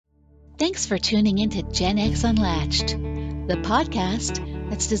Thanks for tuning in to Gen X Unlatched, the podcast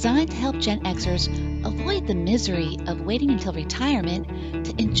that's designed to help Gen Xers avoid the misery of waiting until retirement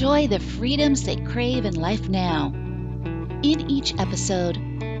to enjoy the freedoms they crave in life now. In each episode,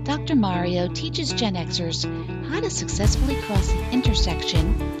 Dr. Mario teaches Gen Xers how to successfully cross the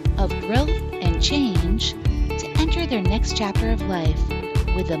intersection of growth and change to enter their next chapter of life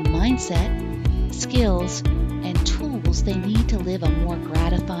with the mindset, skills, and tools they need to live a more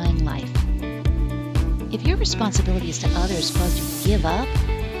gratifying life. If your responsibilities to others cause you to give up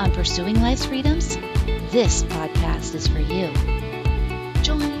on pursuing life's freedoms, this podcast is for you.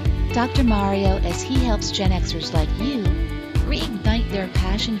 Join Dr. Mario as he helps Gen Xers like you reignite their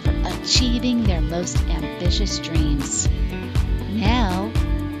passion for achieving their most ambitious dreams. Now,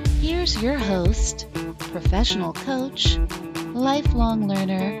 here's your host, professional coach, lifelong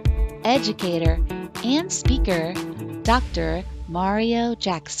learner, educator, and speaker, Dr. Mario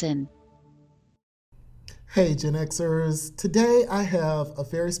Jackson. Hey Gen Xers, today I have a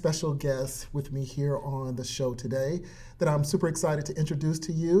very special guest with me here on the show today that I'm super excited to introduce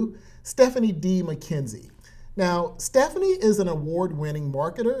to you, Stephanie D. McKenzie. Now, Stephanie is an award-winning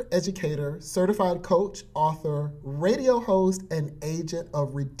marketer, educator, certified coach, author, radio host, and agent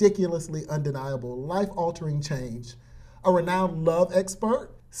of ridiculously undeniable life-altering change. A renowned love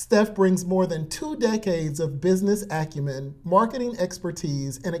expert, Steph brings more than 2 decades of business acumen, marketing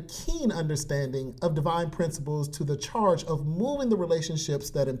expertise, and a keen understanding of divine principles to the charge of moving the relationships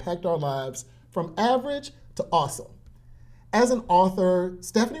that impact our lives from average to awesome. As an author,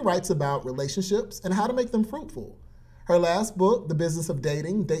 Stephanie writes about relationships and how to make them fruitful. Her last book, The Business of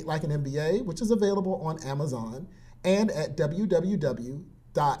Dating, Date Like an MBA, which is available on Amazon and at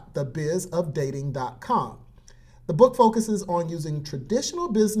www.thebizofdating.com. The book focuses on using traditional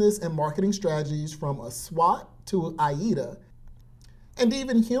business and marketing strategies from a SWOT to AIDA, and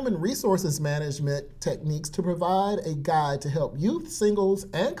even human resources management techniques to provide a guide to help youth, singles,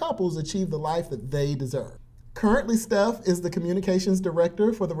 and couples achieve the life that they deserve. Currently, Steph is the communications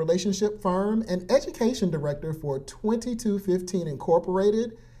director for the relationship firm and education director for 2215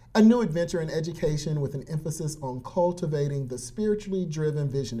 Incorporated, a new adventure in education with an emphasis on cultivating the spiritually driven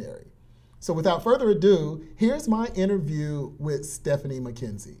visionary. So without further ado, here's my interview with Stephanie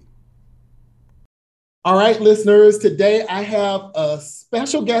McKenzie. All right, listeners, today I have a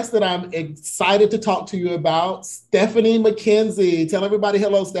special guest that I'm excited to talk to you about, Stephanie McKenzie. Tell everybody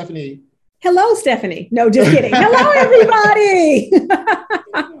hello, Stephanie. Hello, Stephanie. No, just kidding. Hello, everybody.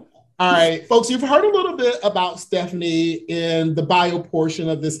 All right, folks, you've heard a little bit about Stephanie in the bio portion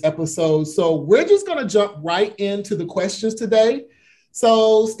of this episode. So we're just going to jump right into the questions today.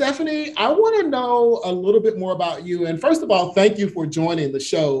 So, Stephanie, I want to know a little bit more about you. And first of all, thank you for joining the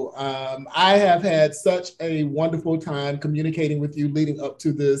show. I have had such a wonderful time communicating with you leading up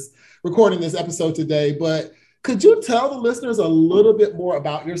to this, recording this episode today. But could you tell the listeners a little bit more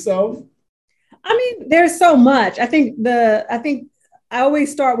about yourself? I mean, there's so much. I think I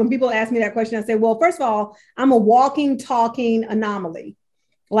always start when people ask me that question, I say, well, first of all, I'm a walking, talking anomaly.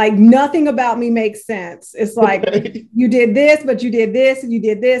 Like nothing about me makes sense. It's like you did this, but you did this, and you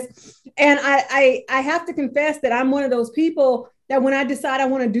did this. And I have to confess that I'm one of those people that when I decide I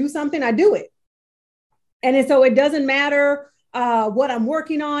want to do something, I do it. And so it doesn't matter what I'm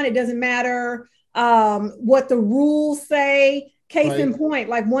working on. It doesn't matter what the rules say. Case in point,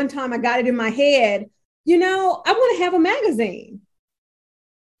 like one time I got it in my head, I want to have a magazine.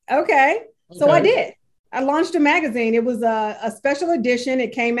 Okay. So I did. I launched a magazine. It was a special edition.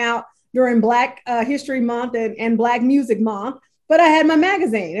 It came out during Black History Month and Black Music Month, but I had my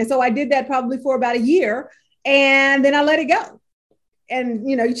magazine. And so I did that probably for about a year and then I let it go. And,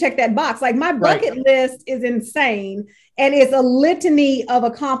 you check that box, like my bucket list is insane. And it's a litany of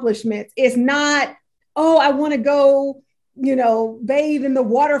accomplishments. It's not, I want to go, bathe in the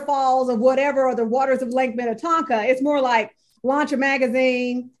waterfalls of whatever, or the waters of Lake Minnetonka. It's more like launch a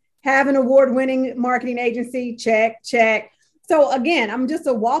magazine, have an award-winning marketing agency, check. So again, I'm just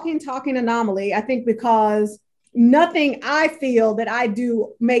a walking, talking anomaly, I think, because nothing I feel that I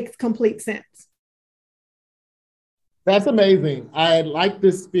do makes complete sense. That's amazing. I like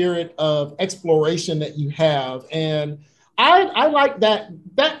the spirit of exploration that you have. And I like that.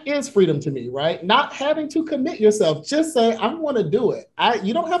 That is freedom to me, right? Not having to commit yourself. Just say, I want to do it.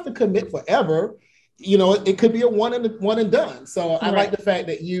 You don't have to commit forever. It could be a one and done. So I like the fact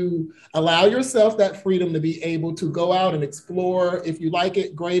that you allow yourself that freedom to be able to go out and explore. If you like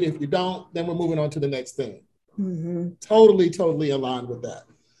it, great. If you don't, then we're moving on to the next thing. Mm-hmm. Totally aligned with that.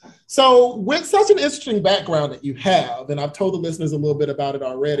 So with such an interesting background that you have, and I've told the listeners a little bit about it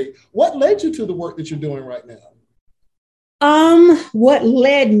already, what led you to the work that you're doing right now? What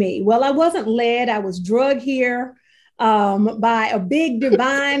led me? Well, I wasn't led. I was drugged here by a big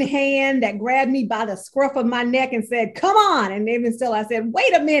divine hand that grabbed me by the scruff of my neck and said, "Come on!" And even still, I said,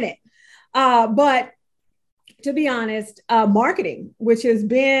 "Wait a minute." But to be honest, marketing, which has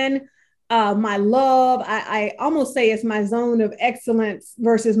been my love, I almost say it's my zone of excellence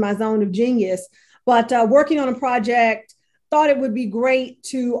versus my zone of genius. But working on a project, thought it would be great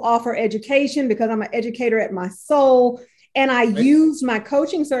to offer education because I'm an educator at my soul. And I used my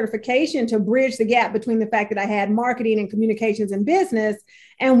coaching certification to bridge the gap between the fact that I had marketing and communications and business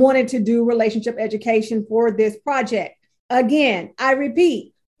and wanted to do relationship education for this project. Again, I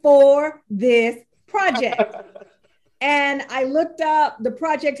repeat, for this project. And I looked up, the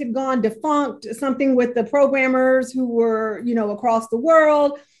project had gone defunct, something with the programmers who were, across the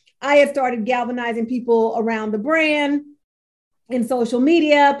world. I had started galvanizing people around the brand in social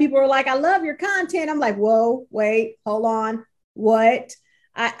media. People were like, "I love your content." I'm like, "Whoa, wait, hold on. What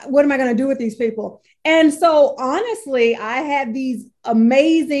am I going to do with these people?" And so honestly, I had these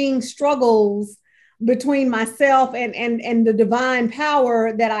amazing struggles between myself and the divine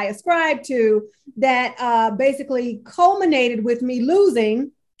power that I ascribe to that basically culminated with me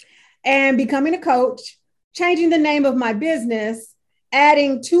losing and becoming a coach, changing the name of my business,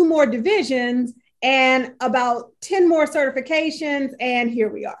 adding 2 more divisions and about 10 more certifications. And here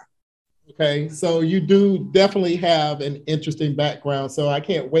we are. Okay, so you do definitely have an interesting background. So I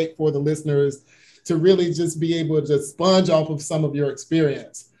can't wait for the listeners to really just be able to sponge off of some of your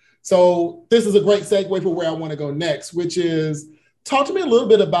experience. So this is a great segue for where I want to go next, which is talk to me a little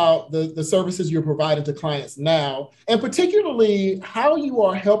bit about the services you're providing to clients now, and particularly how you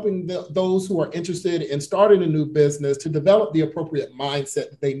are helping those who are interested in starting a new business to develop the appropriate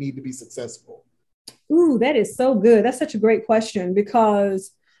mindset that they need to be successful. Ooh, that is so good. That's such a great question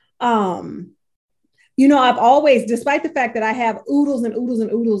because, I've always, despite the fact that I have oodles and oodles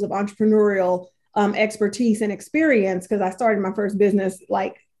and oodles of entrepreneurial expertise and experience, because I started my first business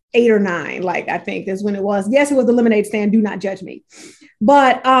like 8 or 9, like I think is when it was. Yes, it was the lemonade stand. Do not judge me.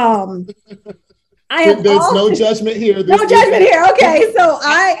 But I have no judgment here. No judgment here. Okay. So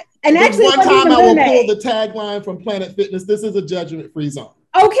actually one time I will pull the tagline from Planet Fitness. This is a judgment-free zone.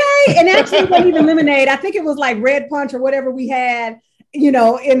 Okay. And actually it wasn't even lemonade. I think it was like Red Punch or whatever we had, in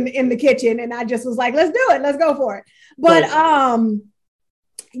the kitchen. And I just was like, let's do it. Let's go for it. But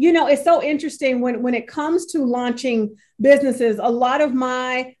it's so interesting when it comes to launching businesses, a lot of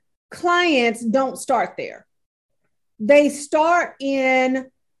my clients don't start there. They start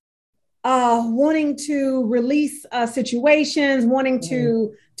in wanting to release situations, wanting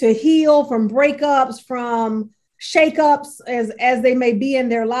to heal from breakups, from shakeups as they may be in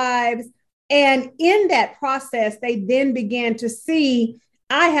their lives. And in that process, they then began to see,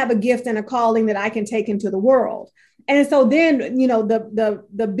 I have a gift and a calling that I can take into the world. And so then,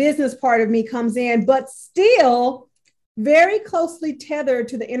 the business part of me comes in, but still very closely tethered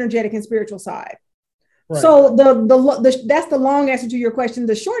to the energetic and spiritual side. Right. So that's the long answer to your question.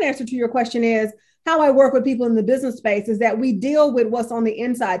 The short answer to your question is how I work with people in the business space is that we deal with what's on the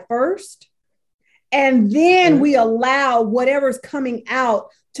inside first. And then we allow whatever's coming out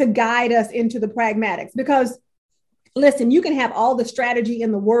to guide us into the pragmatics. Because listen, you can have all the strategy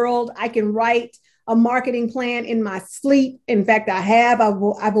in the world. I can write a marketing plan in my sleep. In fact, I've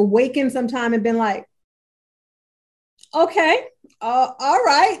awakened sometime and been like, okay, all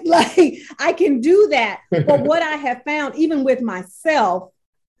right, like I can do that. But what I have found, even with myself,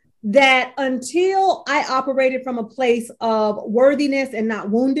 that until I operated from a place of worthiness and not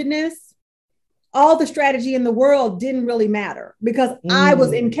woundedness, all the strategy in the world didn't really matter because I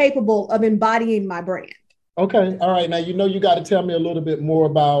was incapable of embodying my brand. Okay. All right. Now, you got to tell me a little bit more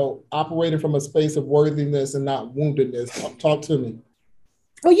about operating from a space of worthiness and not woundedness. Talk to me.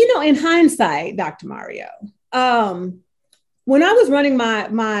 Well, in hindsight, Dr. Mario, when I was running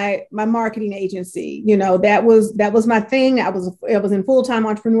my marketing agency, that was my thing. I was in full-time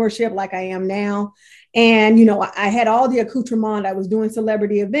entrepreneurship like I am now. And, I had all the accoutrement. I was doing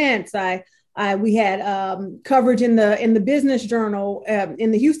celebrity events. We had coverage in the Business Journal,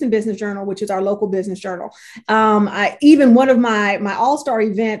 in the Houston Business Journal, which is our local business journal. Even one of my all-star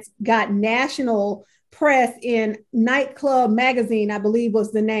events got national press in Nightclub Magazine, I believe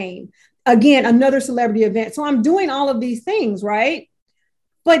was the name. Again, another celebrity event. So I'm doing all of these things, right?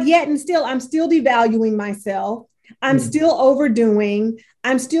 But yet and still, I'm still devaluing myself. I'm still overdoing.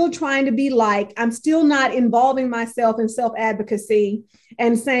 I'm still trying to be liked. I'm still not involving myself in self-advocacy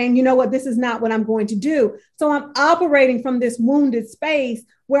and saying, you know what, this is not what I'm going to do. So I'm operating from this wounded space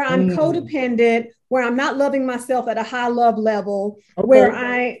where I'm codependent, where I'm not loving myself at a high love level, where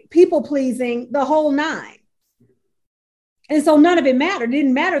I people pleasing, the whole 9. And so none of it mattered. It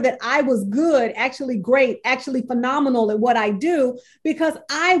didn't matter that I was good, actually great, actually phenomenal at what I do, because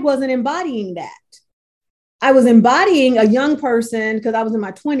I wasn't embodying that. I was embodying a young person because I was in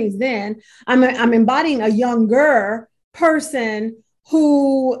my 20s then. I'm embodying a younger person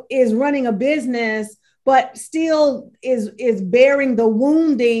who is running a business, but still is bearing the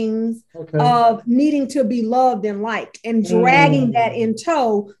woundings of needing to be loved and liked, and dragging that in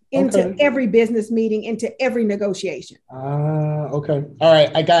tow into every business meeting, into every negotiation. Okay. All right.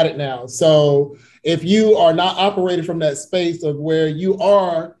 I got it now. So if you are not operating from that space of where you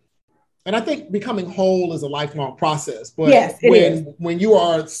are, and I think becoming whole is a lifelong process, but yes, when you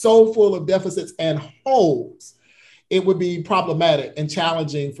are so full of deficits and holes, it would be problematic and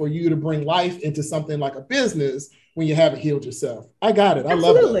challenging for you to bring life into something like a business when you haven't healed yourself. I got it. I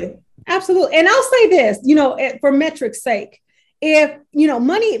love it. Absolutely. And I'll say this, for metric's sake, if,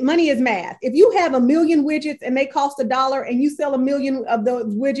 money is math. If you have 1 million widgets and they cost $1 and you sell 1 million of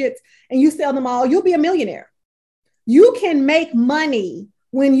those widgets and you sell them all, you'll be a millionaire. You can make money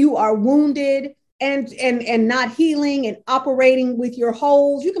when you are wounded and not healing and operating with your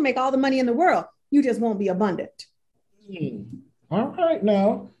holes. You can make all the money in the world. You just won't be abundant. All right.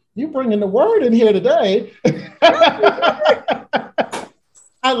 Now you bringing the word in here today.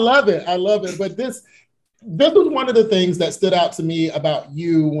 I love it. But this was one of the things that stood out to me about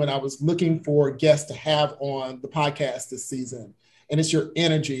you when I was looking for guests to have on the podcast this season. And it's your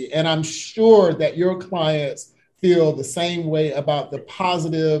energy. And I'm sure that your clients feel the same way about the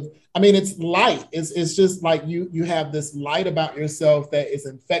positive. I mean, it's light. It's just like you have this light about yourself that is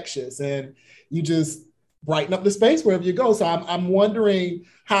infectious, and you just brighten up the space wherever you go. So I'm wondering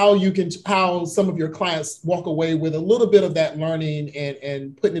how some of your clients walk away with a little bit of that learning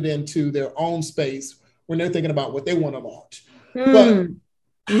and putting it into their own space when they're thinking about what they want to launch. But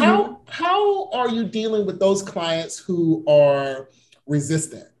how are you dealing with those clients who are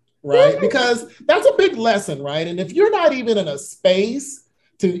resistant, right? Because that's a big lesson, right? And if you're not even in a space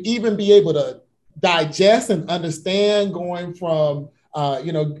to even be able to digest and understand going from,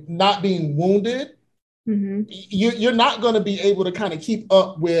 not being wounded, you're not going to be able to kind of keep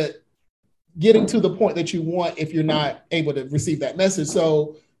up with getting to the point that you want if you're not able to receive that message.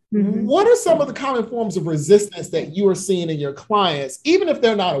 So what are some of the common forms of resistance that you are seeing in your clients, even if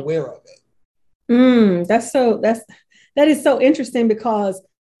they're not aware of it? That is so interesting, because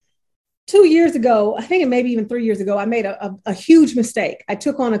 2 years ago, I think it maybe even 3 years ago, I made a huge mistake. I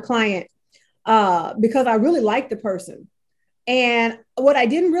took on a client because I really liked the person. And what I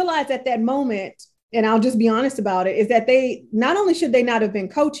didn't realize at that moment, and I'll just be honest about it, is that they not only should they not have been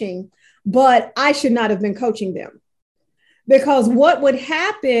coaching, but I should not have been coaching them. Because what would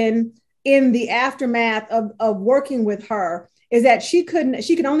happen in the aftermath of working with her is that she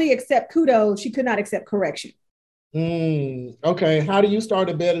could only accept kudos. She could not accept correction. Okay. How do you start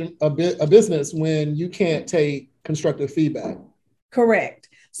a business when you can't take constructive feedback? Correct.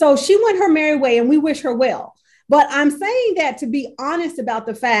 So she went her merry way, and we wish her well. But I'm saying that to be honest about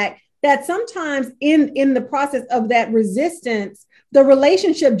the fact that sometimes in the process of that resistance, the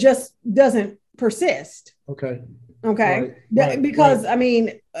relationship just doesn't persist. Okay. Right. Because I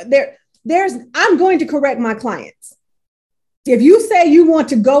mean, I'm going to correct my clients. If you say you want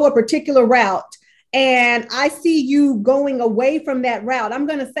to go a particular route and I see you going away from that route, I'm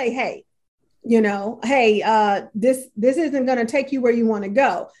going to say, hey, this isn't going to take you where you want to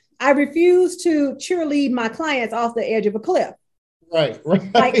go. I refuse to cheerlead my clients off the edge of a cliff. Right.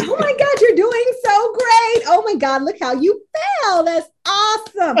 Like, oh my God, you're doing so great. Oh my God, look how you fell. That's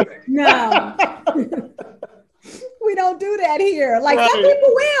awesome. No, we don't do that here. Like some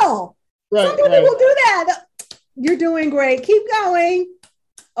people will. Some people will do that. You're doing great. Keep going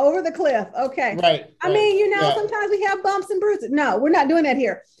over the cliff. Okay. Right. I mean, sometimes we have bumps and bruises. No, we're not doing that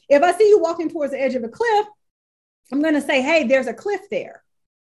here. If I see you walking towards the edge of a cliff, I'm going to say, hey, there's a cliff there.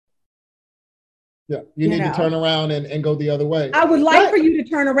 Yeah, you need to turn around and go the other way. I would like for you to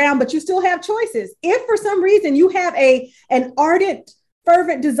turn around, but you still have choices. If for some reason you have an ardent,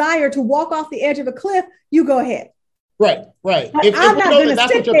 fervent desire to walk off the edge of a cliff, you go ahead. Right. If I'm not going to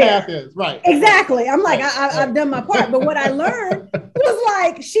sit what your there. Path is. Right. Exactly. I'm like, I've done my part. But what I learned was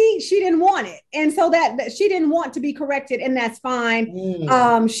like, she didn't want it. And so that she didn't want to be corrected, and that's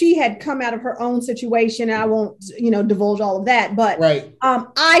fine. She had come out of her own situation, and I won't, divulge all of that. But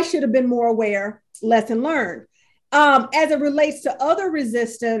I should have been more aware. Lesson learned. As it relates to other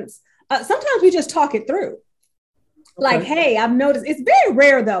resistance, sometimes we just talk it through. Like, hey, I've noticed, it's very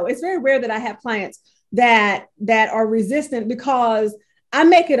rare though. It's very rare that I have clients that are resistant, because I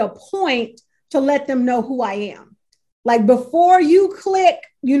make it a point to let them know who I am. Like, before you click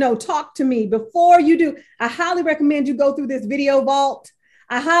talk to me before you do. I highly recommend you go through this video vault.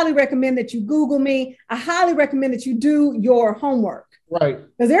 I highly recommend that you Google me. I highly recommend that you do your homework. Right.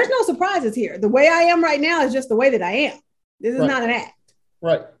 Because there's no surprises here. The way I am right now is just the way that I am. This is not an act.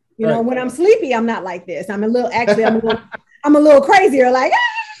 Right. You know, when I'm sleepy, I'm not like this. I'm a little crazier, like,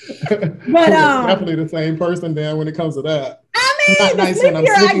 but definitely the same person then when it comes to that. I mean, the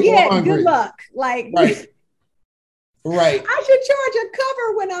sleepier I get, good luck. Like, right. I should charge a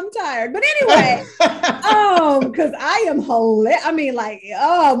cover when I'm tired. But anyway, because I am hilarious. I mean, like,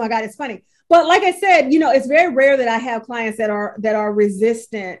 oh my God, it's funny. But like I said, it's very rare that I have clients that are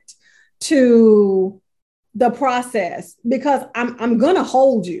resistant to the process, because I'm gonna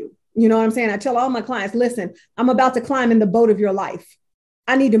hold you. You know what I'm saying? I tell all my clients, listen, I'm about to climb in the boat of your life.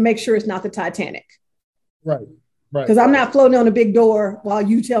 I need to make sure it's not the Titanic. Right. Because I'm not floating on a big door while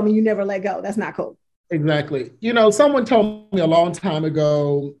you tell me you never let go. That's not cool. Exactly. Someone told me a long time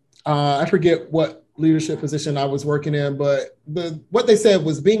ago, I forget what leadership position I was working in, but what they said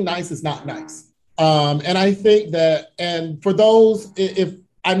was being nice is not nice. And I think that, and for those, if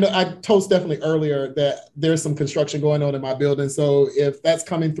I told Stephanie earlier that there's some construction going on in my building. So if that's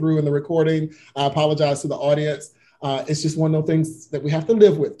coming through in the recording, I apologize to the audience. It's just one of those things that we have to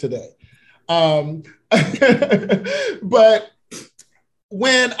live with today. But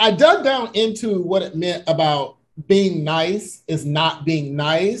when I dug down into what it meant about being nice is not being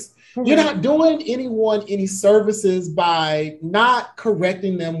nice, you're not doing anyone any services by not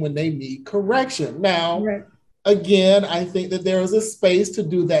correcting them when they need correction. Now, again, I think that there is a space to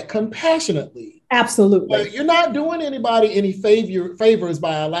do that compassionately. Absolutely. But you're not doing anybody any favors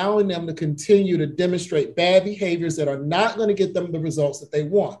by allowing them to continue to demonstrate bad behaviors that are not going to get them the results that they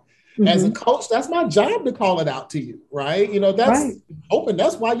want. As a coach, that's my job to call it out to you, right?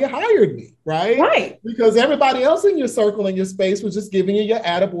 That's why you hired me, right? Right. Because everybody else in your circle and your space was just giving you your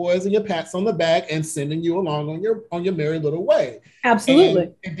attaboys and your pats on the back and sending you along on your merry little way. Absolutely.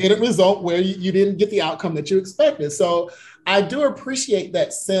 And it didn't result where you didn't get the outcome that you expected. So I do appreciate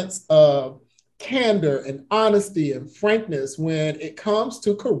that sense of candor and honesty and frankness when it comes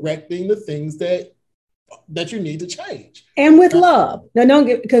to correcting the things that you need to change. And with love. Now, don't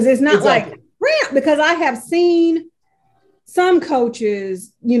get, because it's not like, because I have seen some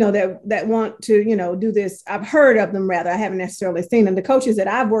coaches, that want to, do this. I've heard of them, rather. I haven't necessarily seen them. The coaches that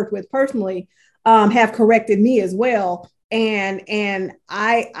I've worked with personally have corrected me as well. And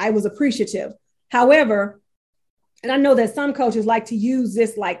I was appreciative. However, and I know that some coaches like to use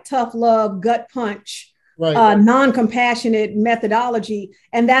this like tough love, gut punch, non-compassionate methodology.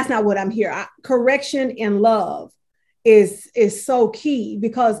 And that's not what I'm here. Correction in love is so key,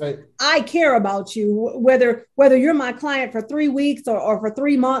 because I care about you, whether you're my client for 3 weeks or for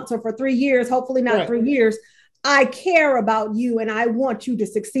 3 months or for 3 years, hopefully not 3 years. I care about you and I want you to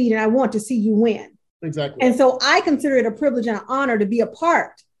succeed and I want to see you win. Exactly. And so I consider it a privilege and an honor to be a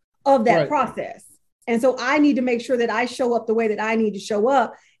part of that process. And so I need to make sure that I show up the way that I need to show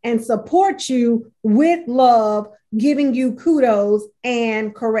up and support you with love, giving you kudos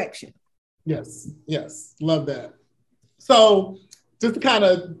and correction. Yes. Love that. So just to kind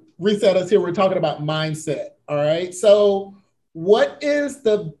of reset us here, we're talking about mindset. All right. So what is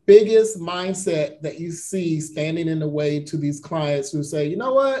the biggest mindset that you see standing in the way to these clients who say, you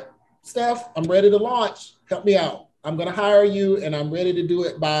know what, Steph, I'm ready to launch. Help me out. I'm going to hire you and I'm ready to do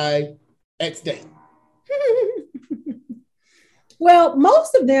it by X date. Well,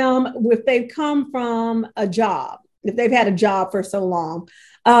 most of them, if they've come from a job, if they've had a job for so long,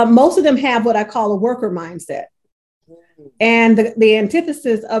 most of them have what I call a worker mindset. And the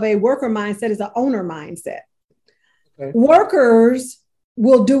antithesis of a worker mindset is an owner mindset. Okay. Workers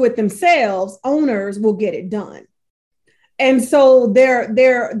will do it themselves. Owners will get it done. And so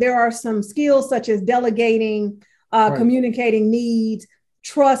there are some skills such as delegating, communicating needs,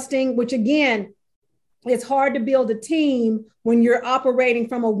 trusting, which again, it's hard to build a team when you're operating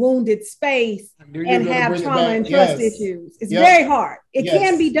from a wounded space and have trauma and trust issues. It's very hard. It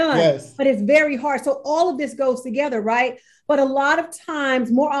can be done, but it's very hard. So all of this goes together, right? But a lot of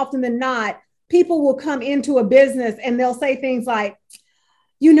times, more often than not, people will come into a business and they'll say things like,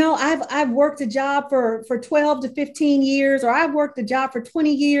 I've worked a job for 12 to 15 years, or I've worked a job for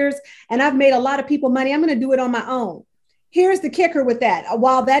 20 years and I've made a lot of people money. I'm going to do it on my own. Here's the kicker with that.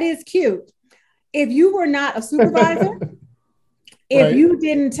 While that is cute, if you were not a supervisor, if you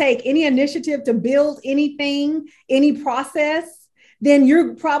didn't take any initiative to build anything, any process, then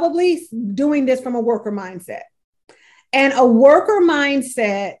you're probably doing this from a worker mindset. And a worker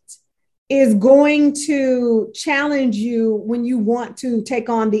mindset is going to challenge you when you want to take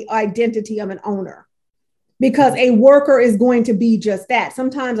on the identity of an owner. because a worker is going to be just that.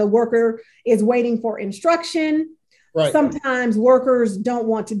 Sometimes a worker is waiting for instruction. Right. Sometimes workers don't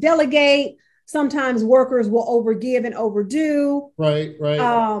want to delegate. Sometimes workers will overgive and overdo. Right.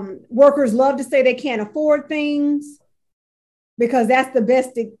 Workers love to say they can't afford things because that's the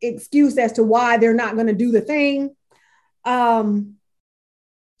best excuse as to why they're not going to do the thing.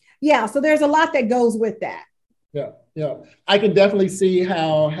 Yeah, so there's a lot that goes with that. Yeah. I can definitely see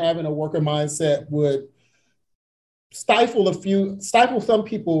how having a worker mindset would stifle some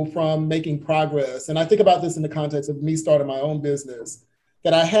people from making progress. And I think about this in the context of me starting my own business,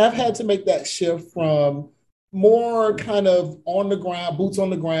 that I have had to make that shift from more kind of on the ground, boots on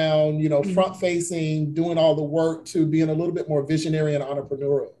the ground, front facing, doing all the work, to being a little bit more visionary and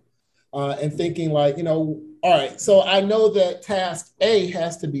entrepreneurial, and thinking like, all right, so I know that task A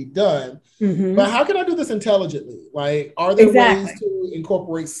has to be done, but how can I do this intelligently? Like, are there ways to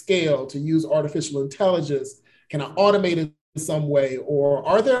incorporate scale, to use artificial intelligence? Can I automate it in some way? Or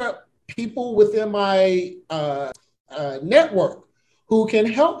are there people within my network who can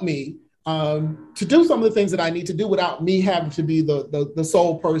help me to do some of the things that I need to do without me having to be the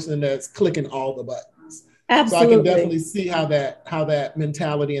sole person that's clicking all the buttons? Absolutely. So I can definitely see how that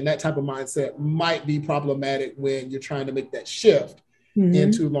mentality and that type of mindset might be problematic when you're trying to make that shift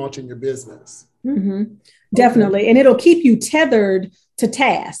into launching your business. Definitely. Okay. And it'll keep you tethered to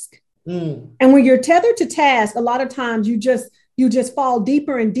task. And when you're tethered to task, a lot of times you just fall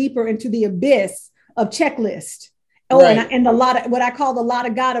deeper and deeper into the abyss of checklist. And a lot of what I call the lot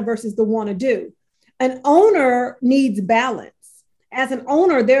of gotta versus the wanna do. An owner needs balance. As an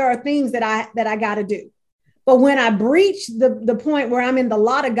owner, there are things that I gotta do. But when I breach the point where I'm in the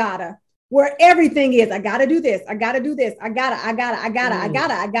lot of gotta, where everything is, I gotta do this, I gotta do this, I gotta,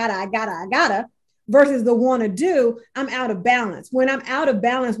 versus the want to do, I'm out of balance. When I'm out of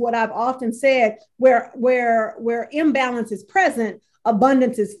balance, what I've often said, where imbalance is present,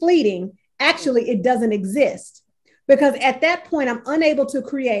 abundance is fleeting. Actually, it doesn't exist, because at that point, I'm unable to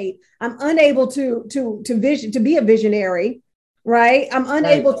create. I'm unable to be a visionary, right? I'm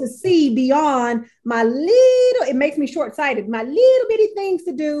unable to see beyond my little. It makes me short-sighted. My little bitty things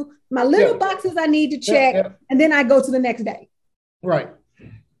to do, my little boxes I need to check, and then I go to the next day. Right.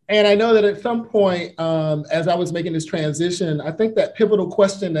 And I know that at some point, as I was making this transition, I think that pivotal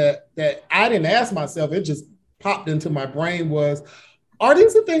question that I didn't ask myself, it just popped into my brain was, are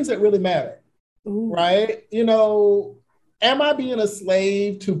these the things that really matter? Ooh. Right? Am I being a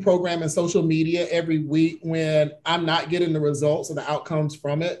slave to programming social media every week when I'm not getting the results or the outcomes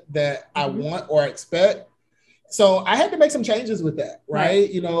from it that I want or expect? So I had to make some changes with that, right?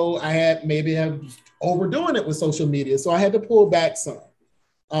 I had maybe overdoing it with social media. So I had to pull back some.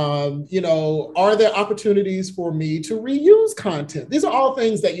 Are there opportunities for me to reuse content? These are all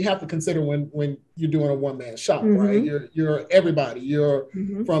things that you have to consider when you're doing a one-man shop, right? You're everybody. You're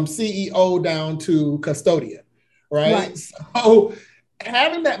from CEO down to custodian, right? So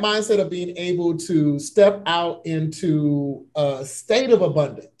having that mindset of being able to step out into a state of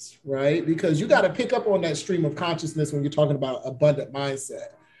abundance, right? Because you got to pick up on that stream of consciousness when you're talking about abundant mindset,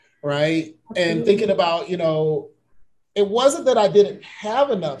 right? And thinking about, it wasn't that I didn't have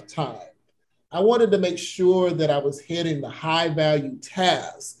enough time. I wanted to make sure that I was hitting the high value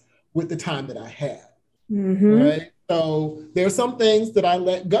tasks with the time that I had, right? So there's some things that I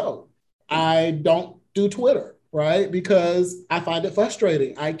let go. I don't do Twitter, right? Because I find it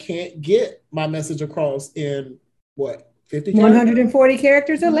frustrating. I can't get my message across in 50 140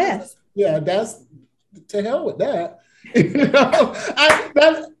 characters or less. Yeah, that's to hell with that.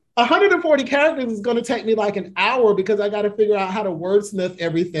 140 characters is going to take me like an hour because I got to figure out how to wordsmith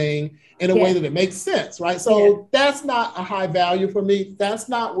everything in a way that it makes sense, right? So that's not a high value for me. That's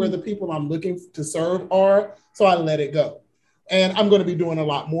not where the people I'm looking to serve are. So I let it go. And I'm going to be doing a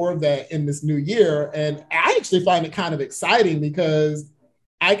lot more of that in this new year. And I actually find it kind of exciting because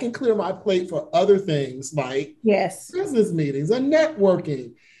I can clear my plate for other things like business meetings and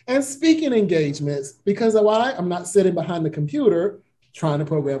networking and speaking engagements, because I'm not sitting behind the computer trying to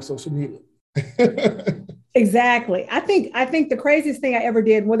program social media. Exactly. I think the craziest thing I ever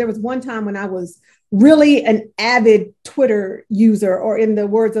did, there was one time when I was really an avid Twitter user, or in the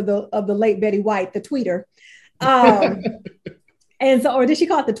words of the late Betty White, the tweeter. And so, or did she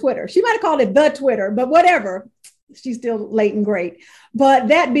call it the Twitter? She might've called it the Twitter, but whatever. She's still late and great. But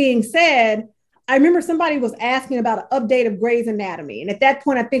that being said, I remember somebody was asking about an update of Grey's Anatomy. And at that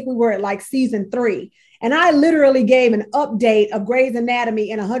point, I think we were at like season 3. And I literally gave an update of Grey's Anatomy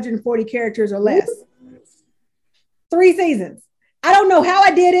in 140 characters or less. 3 seasons. I don't know how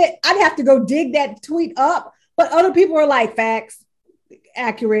I did it. I'd have to go dig that tweet up. But other people are like, facts,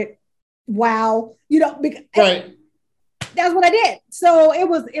 accurate, wow, Right. that's what I did. So it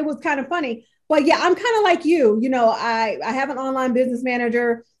was kind of funny. But yeah, I'm kind of like you. I have an online business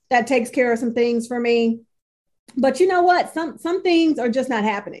manager that takes care of some things for me. But you know what? Some things are just not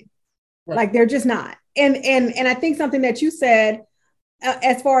happening. Right. Like they're just not. And I think something that you said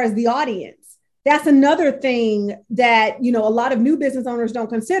as far as the audience, that's another thing that a lot of new business owners don't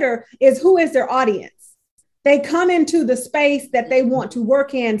consider is who is their audience. They come into the space that they want to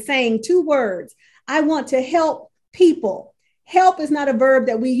work in saying two words: I want to help people. Help is not a verb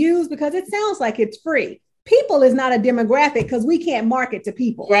that we use because it sounds like it's free. People is not a demographic because we can't market to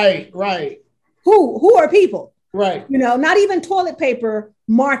people. Right, right. Who are people? Right. Not even toilet paper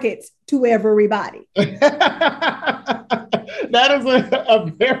markets to everybody. That is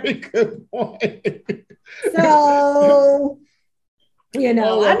a very good point. So, Oh my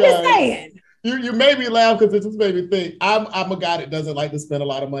I'm just God. saying. You made me laugh because it just made me think. I'm a guy that doesn't like to spend a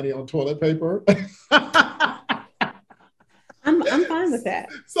lot of money on toilet paper. I'm fine with that.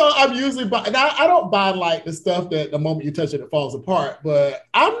 So I'm usually buying. I don't buy like the stuff that the moment you touch it, it falls apart. But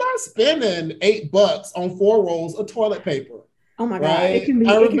I'm not spending $8 on 4 rolls of toilet paper. Oh my God, right? it can be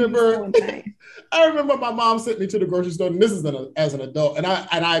so insane. I remember my mom sent me to the grocery store, and this is as an adult, and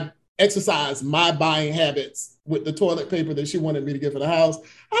I exercised my buying habits with the toilet paper that she wanted me to get for the house.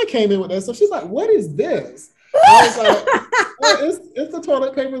 I came in with that, so she's like, "What is this?" I was like, "Well, it's the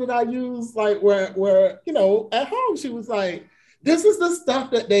toilet paper that I use, like where at home." She was like, "This is the stuff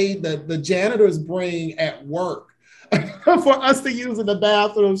that the janitors bring at work for us to use in the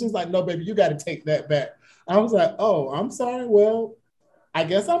bathroom." She's like, "No, baby, you got to take that back." I was like, "Oh, I'm sorry. Well, I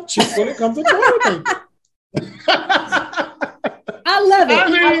guess I'm cheap when it comes to toilet paper." I love it.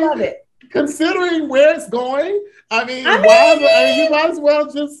 I love it. Considering where it's going, you might as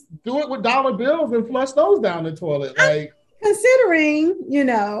well just do it with dollar bills and flush those down the toilet. Like, considering,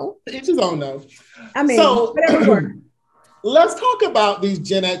 each his own though. So whatever. Let's talk about these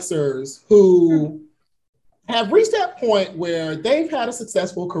Gen Xers who have reached that point where they've had a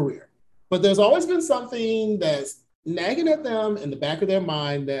successful career. But there's always been something that's nagging at them in the back of their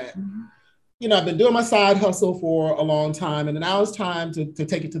mind that, I've been doing my side hustle for a long time, and now it's time to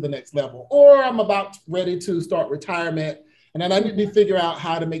take it to the next level. Or I'm about ready to start retirement, and then I need to figure out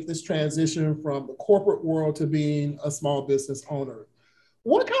how to make this transition from the corporate world to being a small business owner.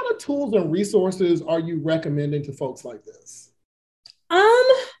 What kind of tools and resources are you recommending to folks like this?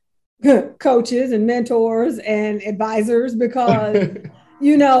 Coaches and mentors and advisors, because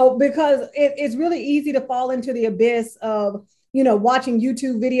because it's really easy to fall into the abyss of, watching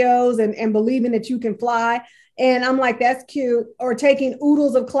YouTube videos and believing that you can fly. And I'm like, that's cute. Or taking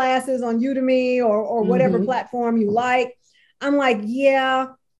oodles of classes on Udemy or whatever platform you like. I'm like,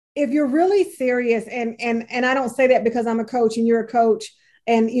 yeah, if you're really serious, and I don't say that because I'm a coach and you're a coach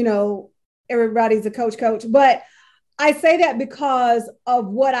and, everybody's a coach, but I say that because of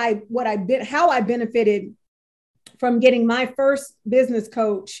how I benefited from getting my first business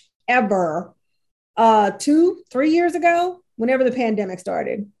coach ever 2-3 years ago, whenever the pandemic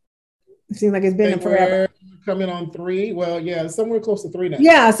started. It seems like it's been forever. Coming on 3. Well, yeah, somewhere close to 3 now.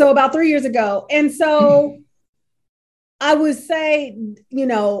 Yeah, so about 3 years ago. And so I would say,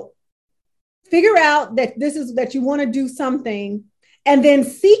 figure out that you want to do something, and then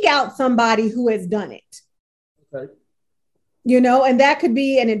seek out somebody who has done it. Okay. And that could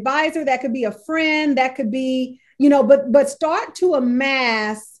be an advisor, that could be a friend, that could be, but start to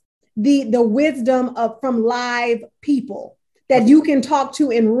amass the wisdom from live people that you can talk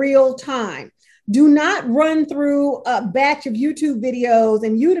to in real time. Do not run through a batch of YouTube videos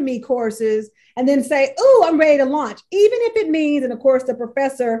and Udemy courses and then say, "Oh, I'm ready to launch." Even if it means, and of course the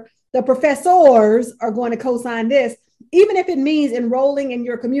professors are going to co-sign this, even if it means enrolling in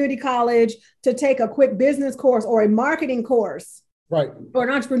your community college to take a quick business course or a marketing course, right, or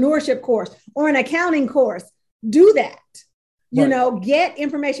an entrepreneurship course or an accounting course, do that. Get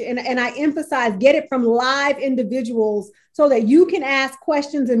information. And I emphasize, get it from live individuals so that you can ask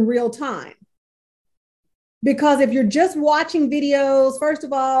questions in real time. Because if you're just watching videos, first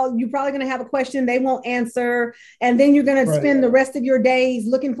of all, you're probably going to have a question they won't answer. And then you're going to spend the rest of your days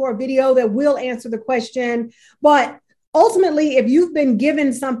looking for a video that will answer the question. But ultimately, if you've been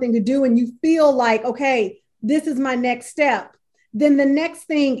given something to do and you feel like, okay, this is my next step, then the next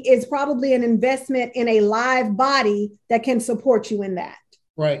thing is probably an investment in a live body that can support you in that.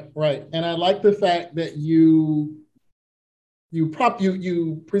 Right. And I like the fact that you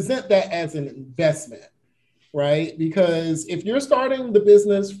present that as an investment, right? Because if you're starting the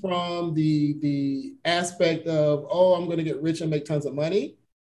business from the aspect of, oh, I'm going to get rich and make tons of money,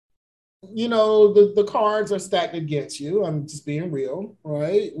 the cards are stacked against you. I'm just being real,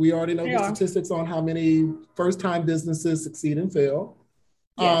 right? We already know the statistics on how many first-time businesses succeed and fail.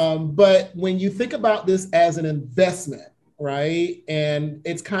 Yes. But when you think about this as an investment, right? And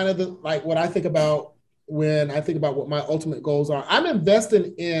it's kind of like what I think about when I think about what my ultimate goals are. I'm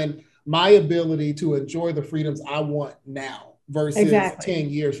investing in my ability to enjoy the freedoms I want now versus 10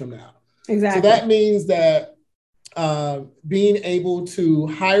 years from now. Exactly. So that means that being able to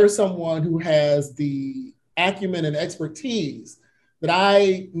hire someone who has the acumen and expertise that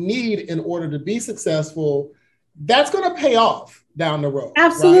I need in order to be successful, that's going to pay off down the road.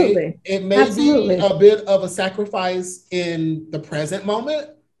 Absolutely. Right? It may be a bit of a sacrifice in the present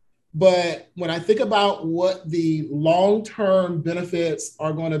moment, but when I think about what the long-term benefits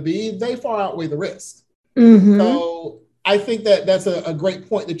are going to be, they far outweigh the risk. Mm-hmm. So I think that that's a great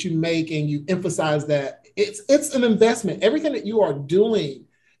point that you make, and you emphasize that it's an investment. Everything that you are doing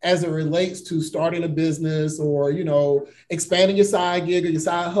as it relates to starting a business or, expanding your side gig or your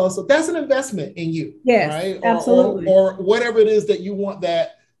side hustle, that's an investment in you. Yes, right? Absolutely. Or whatever it is that you want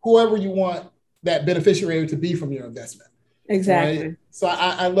whoever you want that beneficiary to be from your investment. Exactly. Right? So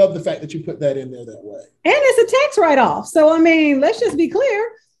I love the fact that you put that in there that way. And it's a tax write-off. So, let's just be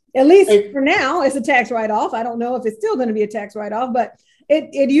clear. At least for now, it's a tax write-off. I don't know if it's still going to be a tax write-off, but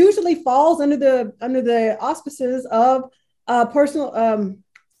it usually falls under the auspices of personal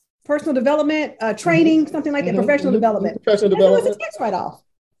development, training, something like that, professional development. Professional development. It's a tax write-off.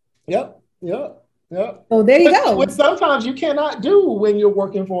 Yep. So there you go. Which sometimes you cannot do when you're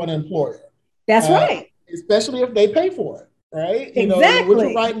working for an employer. That's right. Especially if they pay for it, right? Exactly. What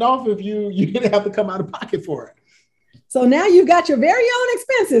you're writing off if you didn't have to come out of pocket for it. So now you've got your very own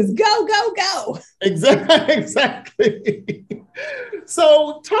expenses. Go. Exactly.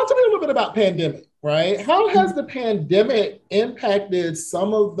 So talk to me a little bit about pandemic, right? How has the pandemic impacted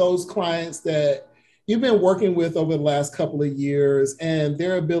some of those clients that you've been working with over the last couple of years and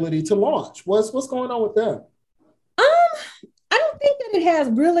their ability to launch? What's going on with them? I don't think that it has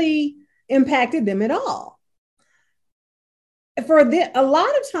really impacted them at all. A lot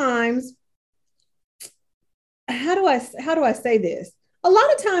of times, how do I say this? A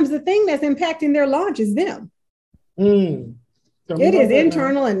lot of times the thing that's impacting their launch is them. It is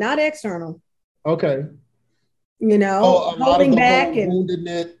internal and not external. Okay. Holding back and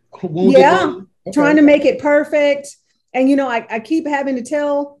wounded trying to make it perfect. And I keep having to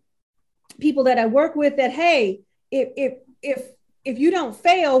tell people that I work with that, hey, if you don't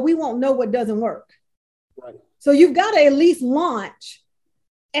fail, we won't know what doesn't work. Right. So you've got to at least launch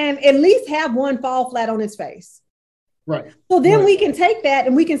and at least have one fall flat on its face. Right. So then we can take that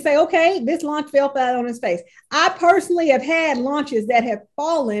and we can say, okay, this launch fell flat on its face. I personally have had launches that have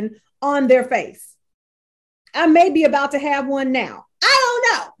fallen on their face. I may be about to have one now. I don't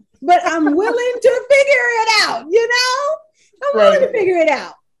know, but I'm willing to figure it out. I'm willing to figure it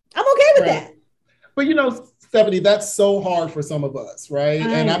out. I'm okay with that. But Stephanie, that's so hard for some of us, right?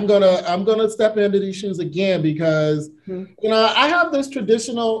 And I'm gonna step into these shoes again because I have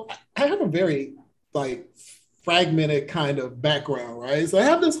a very fragmented kind of background, right? So I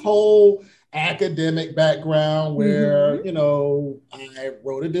have this whole academic background where, I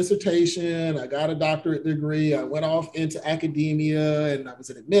wrote a dissertation, I got a doctorate degree, I went off into academia and I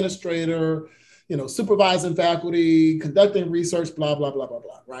was an administrator, supervising faculty, conducting research, blah, blah, blah, blah,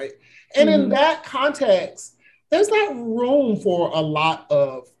 blah, right? And in that context, there's not room for a lot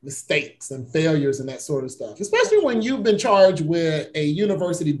of mistakes and failures and that sort of stuff, especially when you've been charged with a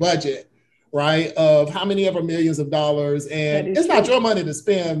university budget, right, of how many ever millions of dollars. And it's not your money to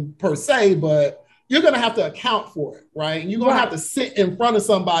spend per se, but you're going to have to account for it, right? And you're going to have to sit in front of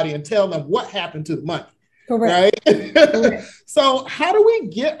somebody and tell them what happened to the money. Correct. Right? Correct. So how do we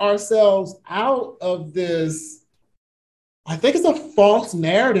get ourselves out of this? I think it's a false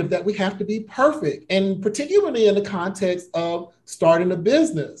narrative that we have to be perfect, and particularly in the context of starting a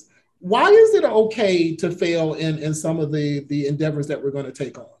business. Why is it okay to fail in some of the endeavors that we're going to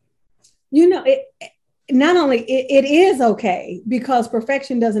take on? Not only it is okay because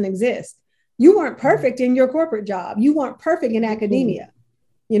perfection doesn't exist. You weren't perfect in your corporate job. You weren't perfect in academia.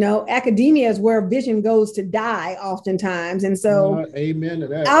 Academia is where vision goes to die oftentimes. And so, amen to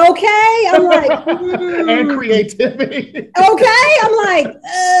that. Okay. I'm like, and creativity. Okay. I'm like,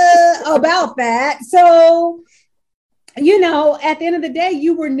 about that. So, at the end of the day,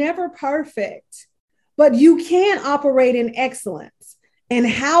 you were never perfect, but you can operate in excellence. And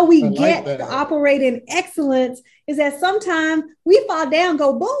how we get to operate in excellence is that sometimes we fall down,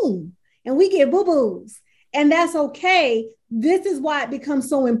 go boom, and we get boo-boos. And that's okay. This is why it becomes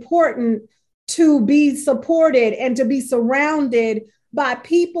so important to be supported and to be surrounded by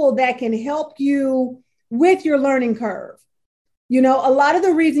people that can help you with your learning curve. You know, a lot of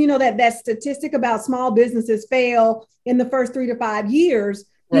the reason, you know, that statistic about small businesses fail in the first 3 to 5 years,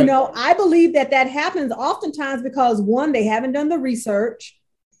 right. You know, I believe that happens oftentimes because one, they haven't done the research.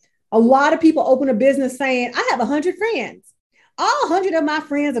 A lot of people open a business saying, I have 100 friends. All 100 of my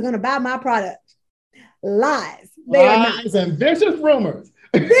friends are going to buy my product. Lies. They are not. And vicious rumors.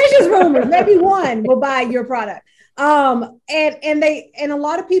 Vicious rumors. Maybe one will buy your product. And a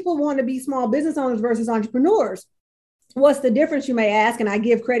lot of people want to be small business owners versus entrepreneurs. What's the difference, you may ask? And I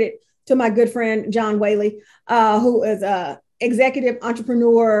give credit to my good friend, John Whaley, who is a executive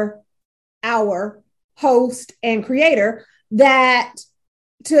entrepreneur hour host and creator, that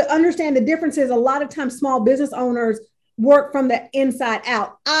to understand the differences, a lot of times small business owners work from the inside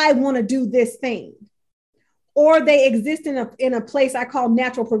out. I want to do this thing. Or they exist in a place I call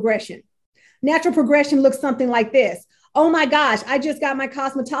natural progression. Natural progression looks something like this. Oh my gosh, I just got my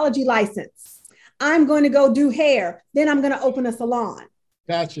cosmetology license. I'm going to go do hair. Then I'm going to open a salon.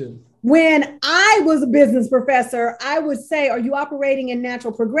 Gotcha. When I was a business professor, I would say, are you operating in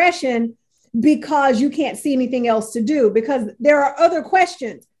natural progression because you can't see anything else to do? Because there are other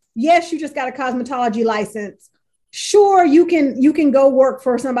questions. Yes, you just got a cosmetology license. Sure, you can go work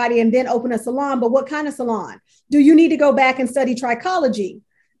for somebody and then open a salon, but what kind of salon? Do you need to go back and study trichology?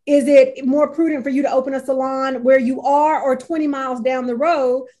 Is it more prudent for you to open a salon where you are or 20 miles down the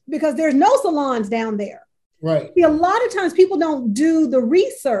road because there's no salons down there? Right. See, a lot of times people don't do the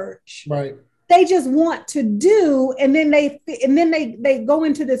research. Right. They just want to do, and then they go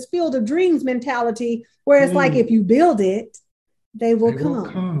into this field of dreams mentality where it's like, if you build it, they will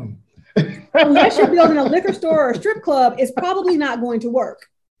come. Unless you're building a liquor store or a strip club, it's probably not going to work.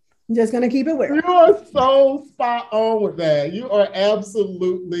 I'm just going to keep it weird. You are so spot on with that. You are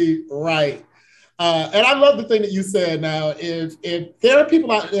absolutely right. And I love the thing that you said. Now, if there are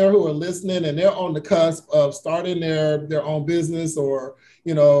people out there who are listening and they're on the cusp of starting their own business or,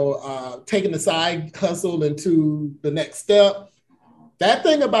 you know, taking the side hustle into the next step, that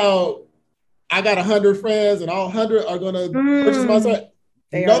thing about I got 100 friends and all 100 are going to purchase my site.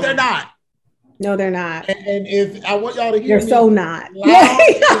 No, they're not. No, they're not. And if I want y'all to hear they're so not.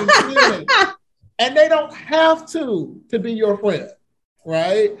 And they don't have to be your friend,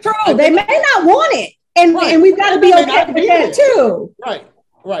 right? True. They may not want it. And we've got to be okay with that too.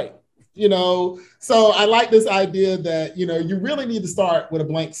 Right. You know, so I like this idea that, you know, you really need to start with a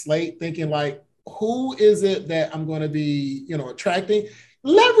blank slate, thinking like, who is it that I'm going to be, you know, attracting?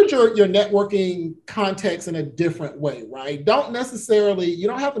 Leverage your networking context in a different way, right? You don't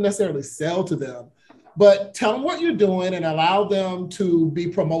have to necessarily sell to them, but tell them what you're doing and allow them to be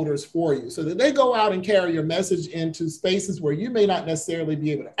promoters for you so that they go out and carry your message into spaces where you may not necessarily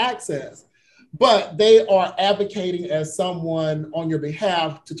be able to access, but they are advocating as someone on your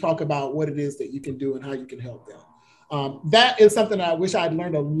behalf to talk about what it is that you can do and how you can help them. That is something I wish I'd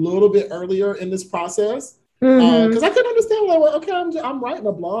learned a little bit earlier in this process. Because I couldn't understand, like, okay, I'm writing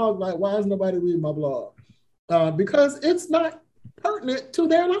a blog. Like, why is nobody reading my blog? Because it's not pertinent to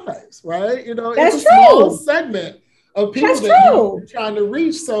their lives, right? You know, it's a small segment of people that you're trying to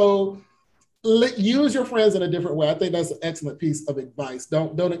reach. So use your friends in a different way. I think that's an excellent piece of advice.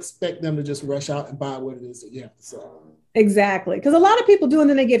 Don't expect them to just rush out and buy what it is that you have to sell. Exactly. Because a lot of people do, and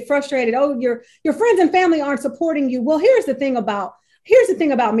then they get frustrated. Oh, your friends and family aren't supporting you. Well, here's the thing about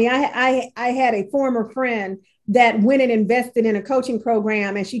me. I had a former friend that went and invested in a coaching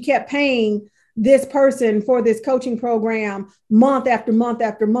program, and she kept paying this person for this coaching program month after month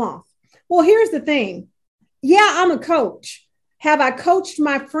after month. Well, here's the thing. Yeah, I'm a coach. Have I coached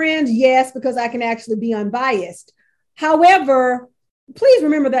my friends? Yes, because I can actually be unbiased. However, please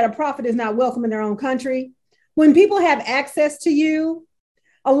remember that a prophet is not welcome in their own country. When people have access to you,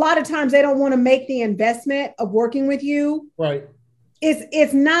 a lot of times they don't want to make the investment of working with you. Right.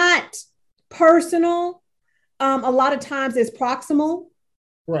 It's not personal. A lot of times it's proximal.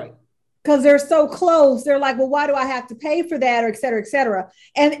 Right. Because they're so close. They're like, well, why do I have to pay for that? Or et cetera, et cetera.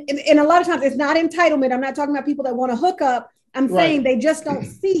 And a lot of times it's not entitlement. I'm not talking about people that want to hook up. I'm saying they just don't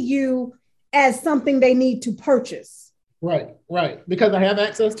see you as something they need to purchase. Right. Because I have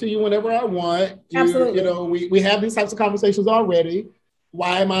access to you whenever I want. Absolutely. You know, we have these types of conversations already.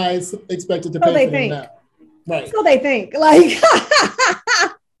 Why am I expected to pay for them now? Right. So they think, like,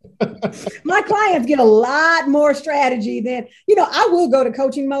 my clients get a lot more strategy than, you know, I will go to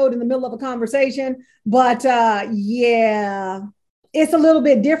coaching mode in the middle of a conversation, but yeah, it's a little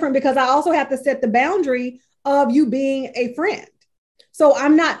bit different because I also have to set the boundary of you being a friend. So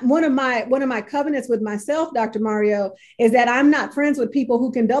I'm not, one of my covenants with myself, Dr. Mario, is that I'm not friends with people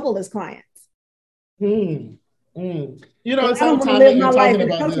who can double as clients. You know, I don't want to sometimes live you're my life talking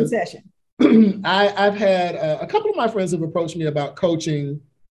in a about coaching this. session. I've had a couple of my friends have approached me about coaching,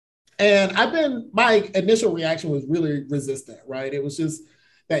 and my initial reaction was really resistant, right? It was just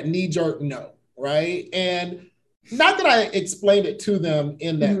that knee-jerk no, right? And not that I explained it to them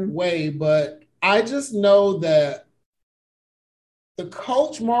in that way, but I just know that the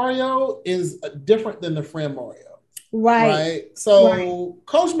coach Mario is different than the friend Mario. Right. So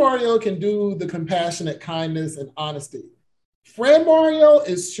Coach Mario can do the compassionate kindness and honesty. Friend Mario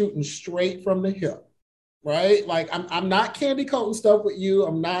is shooting straight from the hip, right? Like I'm not candy coating stuff with you.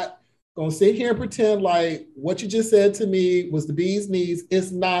 I'm not gonna sit here and pretend like what you just said to me was the bee's knees.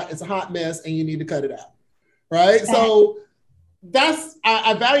 It's not. It's a hot mess, and you need to cut it out, right? So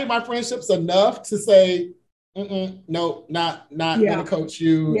I value my friendships enough to say, no, not gonna coach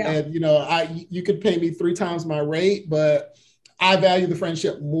you. Yeah. And you could pay me 3 times my rate, but I value the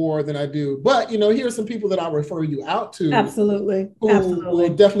friendship more than I do. But here's some people that I'll refer you out to. Absolutely. Who will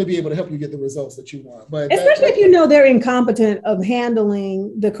definitely be able to help you get the results that you want. But especially if they're incompetent of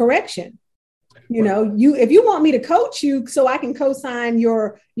handling the correction. If you want me to coach you so I can co-sign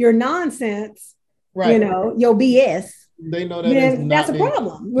your nonsense, right. Your BS. They know that that's a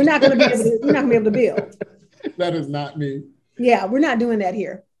problem. We're not going to be able to build. That is not me. Yeah, we're not doing that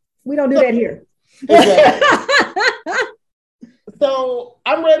here. We don't do that here. So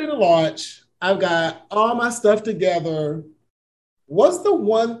I'm ready to launch. I've got all my stuff together. What's the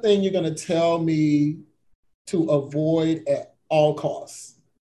one thing you're going to tell me to avoid at all costs?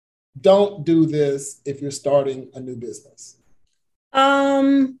 Don't do this if you're starting a new business.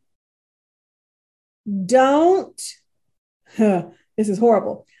 This is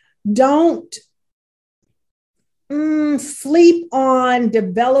horrible. Don't sleep on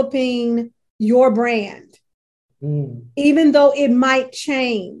developing your brand, even though it might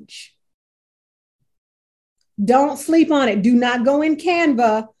change. Don't sleep on it. Do not go in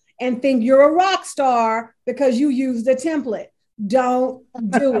Canva and think you're a rock star because you use the template. Don't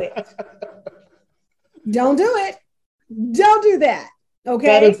do it. Don't do it. Don't do that. Okay.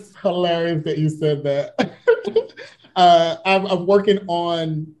 That is hilarious that you said that. I'm working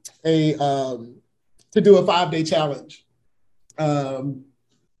on to do a 5-day challenge.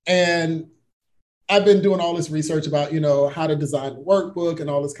 And I've been doing all this research about, how to design the workbook and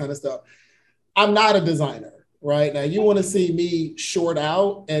all this kind of stuff. I'm not a designer, right? Now you want to see me short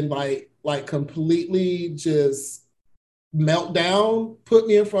out and like completely just melt down, put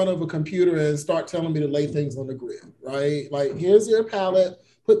me in front of a computer and start telling me to lay things on the grid, right? Like, here's your palette,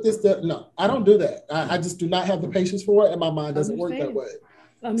 put this there. No, I don't do that. I just do not have the patience for it, and my mind doesn't work that way.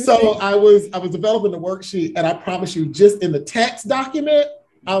 So I was developing the worksheet, and I promise you, just in the text document,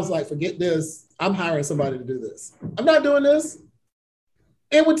 I was like, forget this. I'm hiring somebody to do this. I'm not doing this.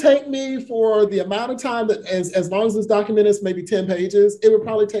 It would take me, for the amount of time that as long as this document is maybe 10 pages, it would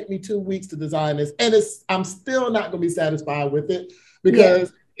probably take me 2 weeks to design this. And I'm still not going to be satisfied with it because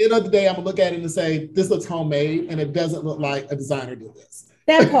at the end of the day, I'm going to look at it and say, this looks homemade and it doesn't look like a designer did this.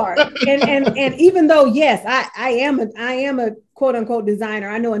 That part. and even though, yes, I am a quote unquote designer.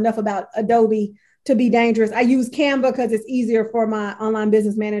 I know enough about Adobe to be dangerous. I use Canva because it's easier for my online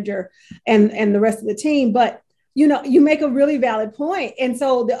business manager and the rest of the team. But you make a really valid point. And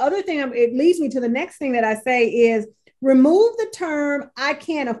so the other thing, it leads me to the next thing that I say is remove the term, I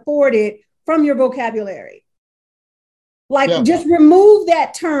can't afford it, from your vocabulary. Just remove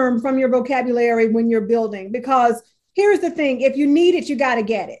that term from your vocabulary when you're building, because here's the thing, if you need it, you got to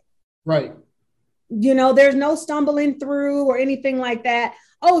get it. Right. There's no stumbling through or anything like that.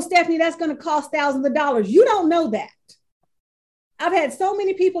 Oh, Stephanie, that's going to cost thousands of dollars. You don't know that. I've had so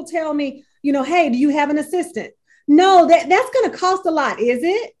many people tell me, hey, do you have an assistant? No, that's going to cost a lot. Is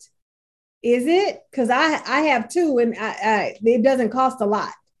it? Because I have 2 and it doesn't cost a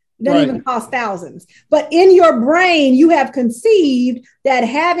lot. It doesn't even cost thousands. But in your brain, you have conceived that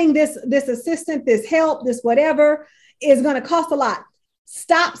having this assistant, this help, this whatever is going to cost a lot.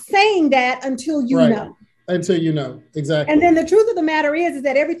 Stop saying that until you know. Until you know. Exactly. And then the truth of the matter is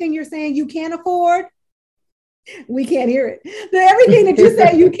that everything you're saying you can't afford, we can't hear it. Everything that you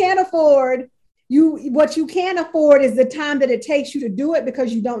say you can't afford, what you can afford is the time that it takes you to do it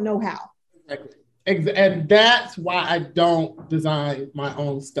because you don't know how. Exactly. And that's why I don't design my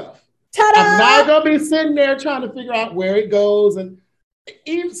own stuff. Ta-da! I'm not going to be sitting there trying to figure out where it goes. And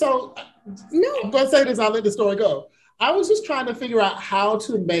even so, I'm going to say this, I'll let the story go. I was just trying to figure out how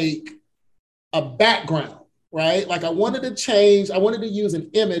to make a background, right? Like I wanted to use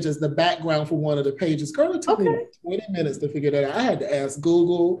an image as the background for one of the pages. Girl, it took me like 20 minutes to figure that out. I had to ask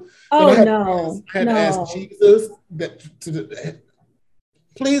Google. I had to ask Jesus.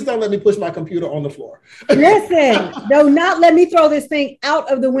 Please don't let me push my computer on the floor. Listen, do not let me throw this thing out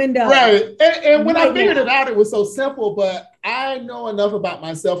of the window. Right. And when right I figured now. it out, it was so simple, but I know enough about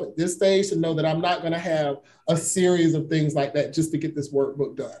myself at this stage to know that I'm not going to have a series of things like that just to get this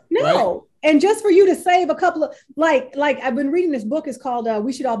workbook done. No. Right? And just for you to save a couple of, like I've been reading this book. It's called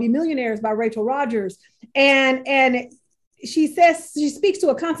We Should All Be Millionaires by Rachel Rodgers. And she speaks to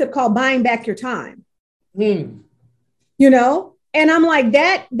a concept called buying back your time. You know? And I'm like,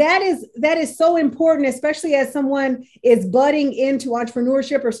 that is so important, especially as someone is budding into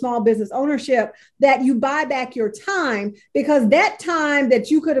entrepreneurship or small business ownership, that you buy back your time, because that time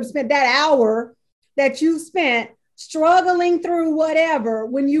that you could have spent, that hour that you spent struggling through whatever,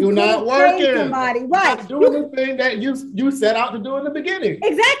 when you You're not working, somebody, right? Not doing the thing that you set out to do in the beginning.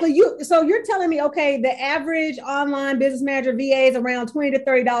 Exactly. So you're telling me, okay, the average online business manager VA is around $20 to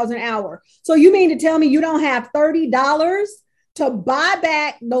 $30 an hour. So you mean to tell me you don't have $30 to buy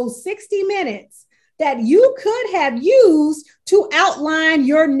back those 60 minutes that you could have used to outline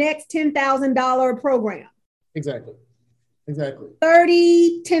your next $10,000 program? Exactly.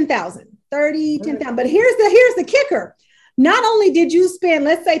 10,000. But here's the kicker. Not only did you spend,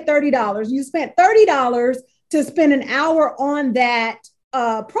 let's say $30, you spent $30 to spend an hour on that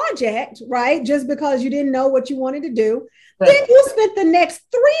project, right? Just because you didn't know what you wanted to do. Right. Then you spent the next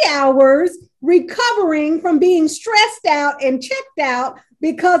 3 hours recovering from being stressed out and checked out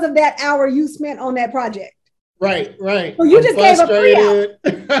because of that hour you spent on that project. Right. So you just gave up 3 hours.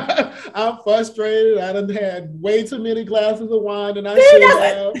 I'm frustrated. I done had way too many glasses of wine and I should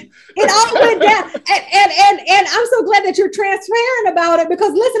have. It all went down. And I'm so glad that you're transparent about it,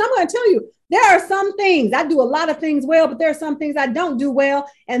 because listen, I'm going to tell you, there are some things, I do a lot of things well, but there are some things I don't do well.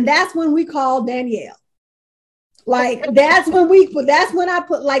 And that's when we call Danielle. Like, that's when I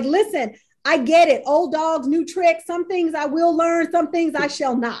put, like, listen, I get it. Old dogs, new tricks. Some things I will learn, some things I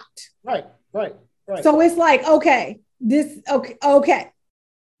shall not. Right. So it's like, okay. You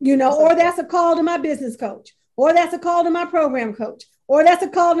know, or that's a call to my business coach, or that's a call to my program coach, or that's a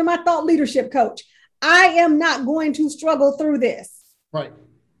call to my thought leadership coach. I am not going to struggle through this. Right.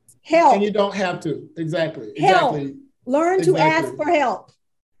 Help. And you don't have to. Exactly. Help. Learn to ask for help.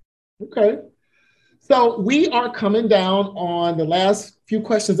 Okay. So we are coming down on the last few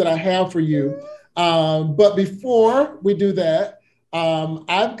questions that I have for you. But before we do that,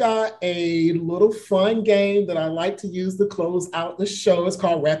 I've got a little fun game that I like to use to close out the show. It's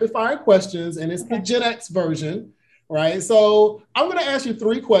called Rapid Fire Questions, and it's the Gen X version, right? So I'm going to ask you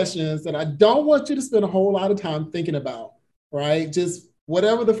 3 questions that I don't want you to spend a whole lot of time thinking about, right? Just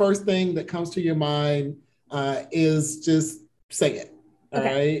whatever the first thing that comes to your mind is, just say it. All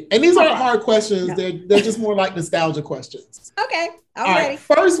right. And these aren't hard questions. No. They're just more like nostalgia questions. Okay. I'm ready. Right,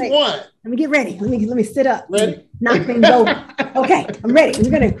 first one. Let me get ready. Let me sit up. Ready? Knock things over. Okay. I'm ready.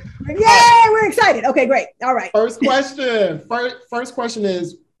 We're excited. Okay, great. All right. First question. First question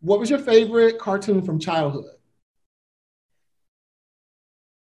is, what was your favorite cartoon from childhood?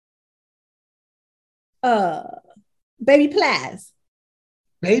 Baby Plaz.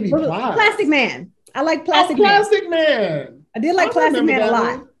 Baby Plaz. Plastic Man. I like Plastic Man. Plastic Man. I did like Plastic Man a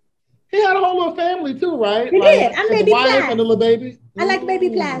lot. He had a whole little family too, right? He did. I'm Baby Plaz. And the little baby. I like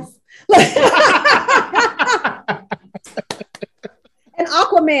Baby Plaz. And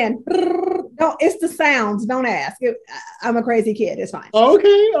Aquaman. No, it's the sounds. Don't ask. I'm a crazy kid. It's fine.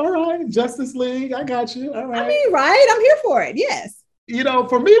 Okay. All right. Justice League. I got you. All right. I mean, right. I'm here for it. Yes. You know,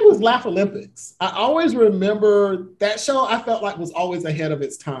 for me, it was Laugh Olympics. I always remember that show. I felt like was always ahead of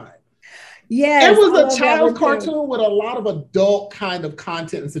its time. Yes, it was a child cartoon with a lot of adult kind of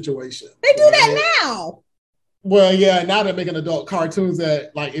content and situation. They do that now. Well, yeah, now they're making adult cartoons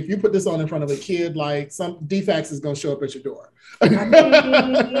that, like, if you put this on in front of a kid, like, some DFAX is going to show up at your door.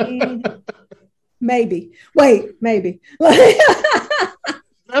 Maybe. Wait, maybe.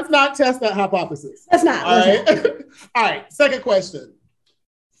 Let's not test that hypothesis. Let's not. All right. All right. Second question.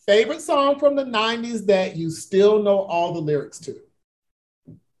 Favorite song from the 90s that you still know all the lyrics to?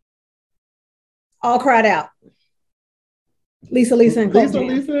 All Cried Out. Lisa and Colt Jam.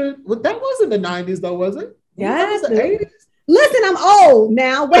 Lisa. Well, that wasn't the 90s though, was it? Yeah. Listen, I'm old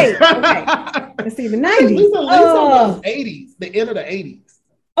now. Wait. Okay. Let's see, the 90s. Lisa was 80s, the end of the 80s.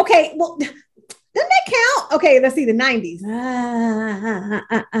 Okay, well, doesn't that count? Okay, let's see, the 90s.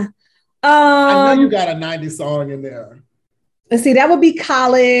 I know you got a 90s song in there. Let's see, that would be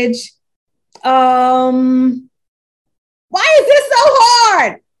College. Why is this so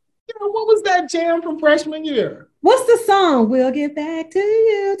hard? What was that jam from freshman year? What's the song? We'll get back to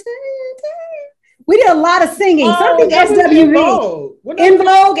you. We did a lot of singing. Something SWV. In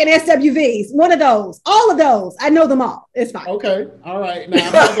Vogue and SWVs. One of those. All of those. I know them all. It's fine. Okay. All right. Now,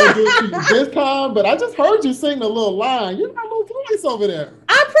 I'm not going to do it to you this time, but I just heard you sing a little line. You got a little voice over there.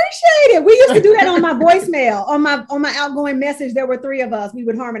 I appreciate it. We used to do that on my voicemail. On my outgoing message, there were 3 of us. We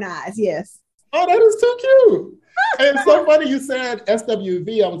would harmonize. Yes. Oh, that is too cute. And it's so funny you said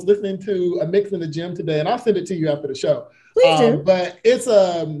SWV. I was listening to a mix in the gym today, and I'll send it to you after the show. Please do. But it's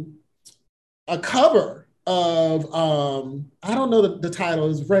a cover of I don't know the title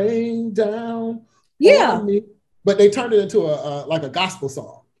is Rain Down. Yeah. But they turned it into a gospel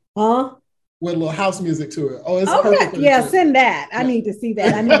song. With a little house music to it. Oh, it's perfect. Yeah, send that. I need to see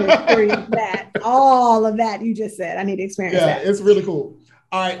that. I need to experience that. All of that you just said. I need to experience that. Yeah, it's really cool.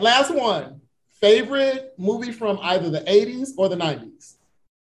 All right, last one. Favorite movie from either the 80s or the 90s?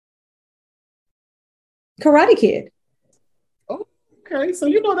 Karate Kid. Oh, okay. So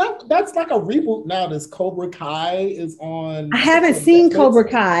you know that's like a reboot now. This Cobra Kai is on. I haven't seen Netflix. Cobra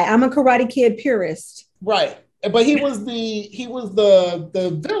Kai. I'm a Karate Kid purist. Right. But he was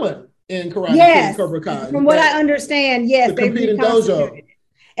the villain in Karate Kid Cobra Kai. From what I understand, yes. The competing dojo.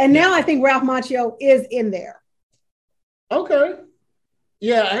 And now I think Ralph Macchio is in there. Okay.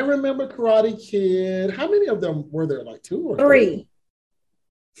 Yeah, I remember Karate Kid. How many of them were there? Like 2 or 3?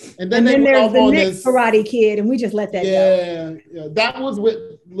 And then there's the next Karate Kid, and we just let that go. Yeah. That was with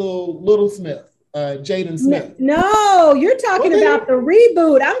Little Smith, Jaden Smith. No, you're talking about the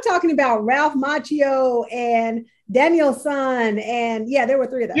reboot. I'm talking about Ralph Macchio and Daniel San, and there were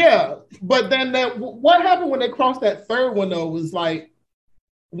 3 of them. Yeah, but then what happened when they crossed that 3rd one though was like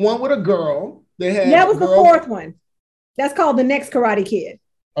one with a girl. They had that was the 4th one. That's called The Next Karate Kid.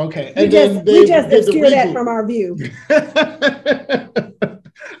 Okay. And we just obscure that from our view.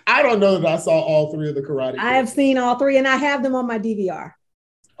 I don't know that I saw all 3 of the Karate Kids. I have seen all 3 and I have them on my DVR.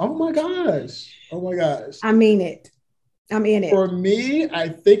 Oh my gosh. I mean it. I'm in it. For me, I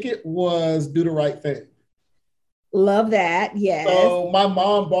think it was Do the Right Thing. Love that. Yes. So my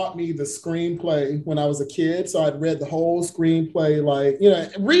mom bought me the screenplay when I was a kid. So I'd read the whole screenplay. Like,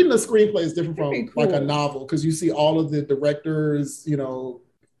 reading the screenplay is different from like a novel because you see all of the directors,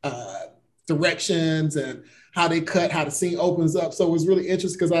 directions and how they cut, how the scene opens up. So it was really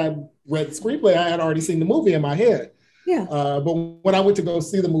interesting because I read the screenplay. I had already seen the movie in my head. Yeah. But when I went to go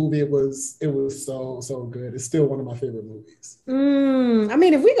see the movie, it was so good. It's still one of my favorite movies. I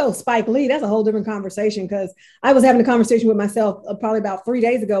mean, if we go Spike Lee, that's a whole different conversation because I was having a conversation with myself probably about 3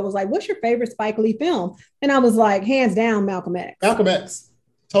 days ago. It was like, what's your favorite Spike Lee film? And I was like, hands down, Malcolm X. Malcolm X.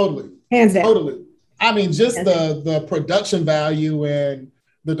 Totally. Hands down. Totally. I mean, just the production value and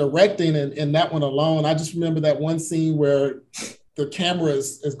the directing and that one alone. I just remember that one scene where the camera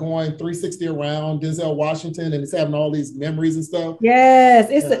is going 360 around Denzel Washington and he's having all these memories and stuff. Yes,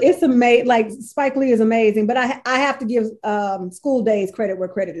 it's amazing. Like Spike Lee is amazing, but I have to give School Days credit where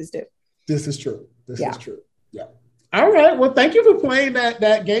credit is due. This is true. This is true. Yeah. All right. Well, thank you for playing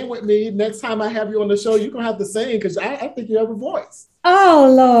that game with me. Next time I have you on the show, you're gonna have to sing because I think you have a voice.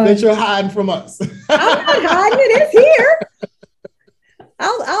 Oh Lord. That you're hiding from us. I'm not hiding it. It's here.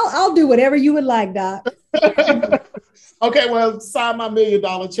 I'll do whatever you would like, Doc. Okay, well, sign my $1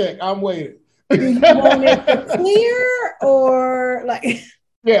 million check. I'm waiting. Do you want it to clear or like?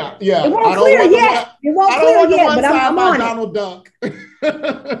 Yeah. It won't clear yet. It won't clear yet, but I'm on Donald Duck.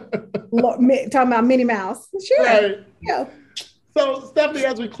 Talking about Minnie Mouse. Sure. Right. Yeah. So, Stephanie,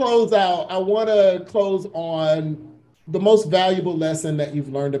 as we close out, I want to close on the most valuable lesson that you've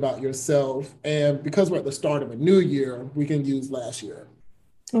learned about yourself. And because we're at the start of a new year, we can use last year.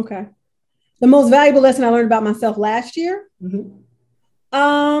 Okay. The most valuable lesson I learned about myself last year?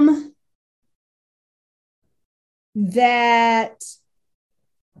 That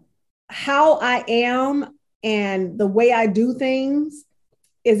how I am and the way I do things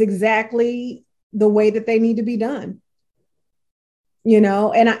is exactly the way that they need to be done.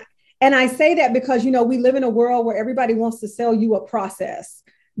 And I say that because, we live in a world where everybody wants to sell you a process.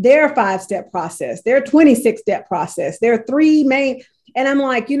 Their 5-step process, their 26-step process, their 3 main. And I'm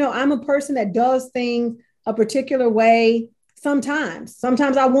like, I'm a person that does things a particular way sometimes.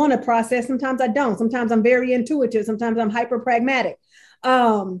 Sometimes I want to process, sometimes I don't. Sometimes I'm very intuitive, sometimes I'm hyper pragmatic.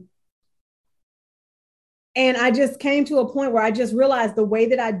 And I just came to a point where I just realized the way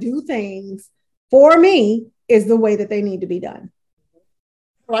that I do things for me is the way that they need to be done.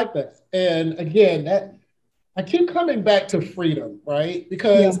 I like that. And again, I keep coming back to freedom, right?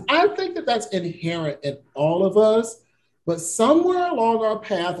 Because I think that that's inherent in all of us. But somewhere along our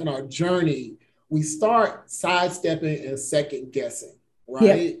path and our journey, we start sidestepping and second guessing,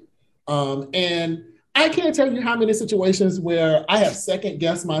 right? And I can't tell you how many situations where I have second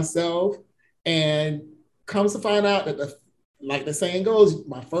guessed myself And comes to find out that, like the saying goes,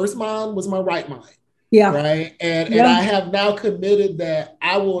 my first mind was my right mind. Yeah. Right. And I have now committed that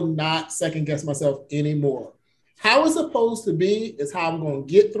I will not second guess myself anymore. How it's supposed to be is how I'm going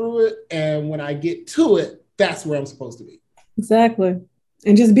to get through it. And when I get to it, that's where I'm supposed to be. Exactly.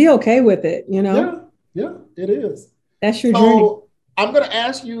 And just be okay with it, you know? Yeah, it is. That's your journey. I'm going to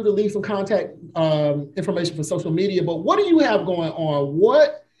ask you to leave some contact information for social media, but what do you have going on?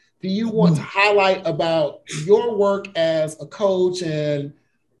 What do you want to highlight about your work as a coach and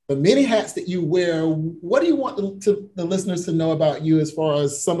the many hats that you wear? What do you want the listeners to know about you as far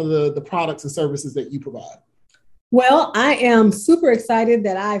as some of the products and services that you provide? Well, I am super excited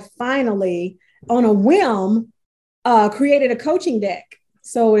that I finally, on a whim, created a coaching deck.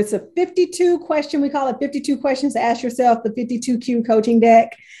 So it's a 52 question. We call it 52 questions to ask yourself, the 52Q coaching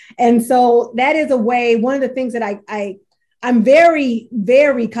deck. And so that is a way, one of the things that I'm very,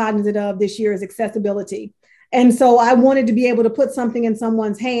 very cognizant of this year is accessibility. And so I wanted to be able to put something in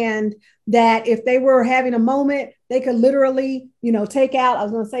someone's hand that if they were having a moment, they could literally, take out. I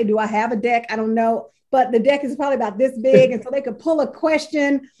was going to say, do I have a deck? I don't know. But the deck is probably about this big. And so they could pull a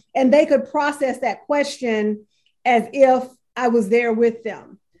question and they could process that question as if I was there with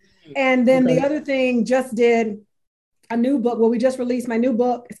them. And then the other thing, just did a new book. Well, we just released my new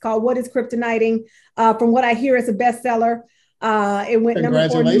book. It's called What is Kryptoniting? From what I hear, it's a bestseller. It went number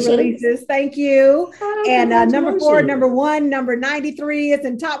 4 new releases. Thank you. And number 4, number 1, number 93. It's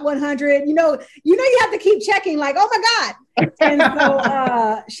in top 100. You know, you have to keep checking like, oh my God. And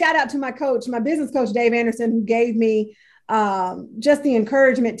so shout out to my coach, my business coach, Dave Anderson, who gave me just the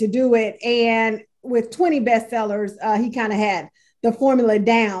encouragement to do it. And with 20 bestsellers, he kind of had the formula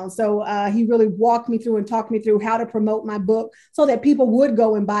down. So he really walked me through and talked me through how to promote my book so that people would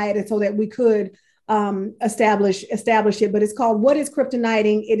go and buy it and so that we could establish it. But it's called What is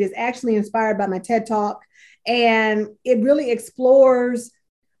Kryptoniting? It is actually inspired by my TED Talk. And it really explores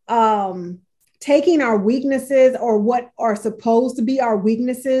taking our weaknesses or what are supposed to be our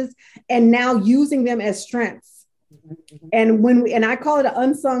weaknesses and now using them as strengths. And I call it an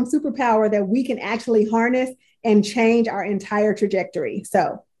unsung superpower that we can actually harness and change our entire trajectory.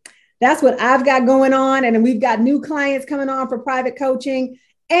 So that's what I've got going on. And we've got new clients coming on for private coaching.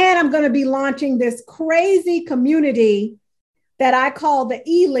 And I'm going to be launching this crazy community that I call the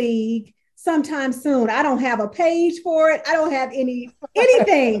E-League sometime soon. I don't have a page for it. I don't have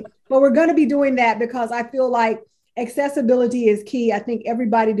anything, but we're going to be doing that because I feel like accessibility is key. I think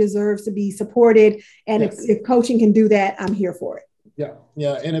everybody deserves to be supported. And if coaching can do that, I'm here for it.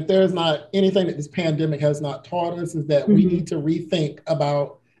 Yeah. And if there's not anything that this pandemic has not taught us is that we need to rethink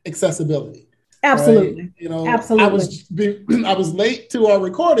about accessibility. Absolutely. Right? Absolutely. I was late to our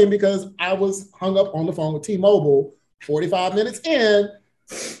recording because I was hung up on the phone with T-Mobile 45 minutes in,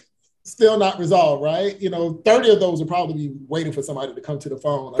 still not resolved, right? 30 of those will probably be waiting for somebody to come to the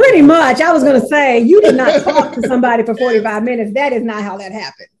phone. Pretty much. I was going to say, you did not talk to somebody for 45 minutes. That is not how that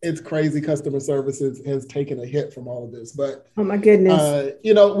happened. It's crazy. Customer service has taken a hit from all of this. But oh my goodness.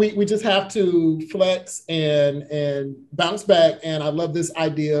 We just have to flex and bounce back. And I love this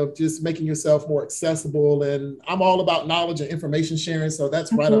idea of just making yourself more accessible. And I'm all about knowledge and information sharing. So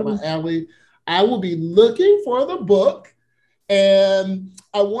that's right up my alley. I will be looking for the book. And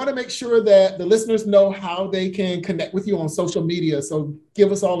I want to make sure that the listeners know how they can connect with you on social media. So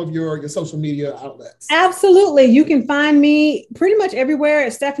give us all of your social media outlets. Absolutely. You can find me pretty much everywhere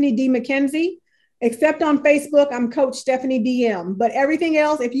at Stephanie D. McKenzie, except on Facebook. I'm Coach Stephanie DM. But everything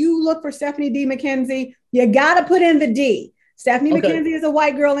else, if you look for Stephanie D. McKenzie, you got to put in the D. Stephanie McKenzie is a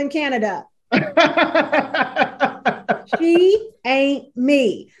white girl in Canada. She ain't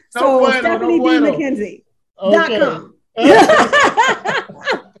me. So Stephanie D. McKenzie.com.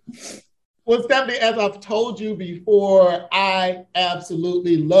 Well, Stephanie, as I've told you before, I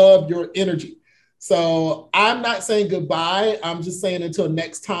absolutely love your energy. So I'm not saying goodbye. I'm just saying until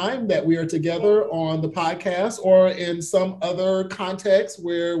next time that we are together on the podcast or in some other context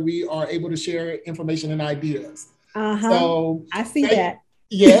where we are able to share information and ideas. So I see that.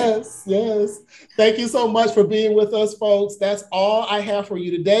 Yes. Thank you so much for being with us, folks. That's all I have for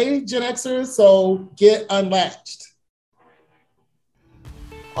you today, Gen Xers. So get unlatched.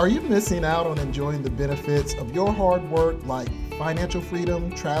 Are you missing out on enjoying the benefits of your hard work like financial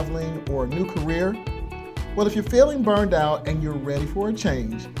freedom, traveling, or a new career? Well, if you're feeling burned out and you're ready for a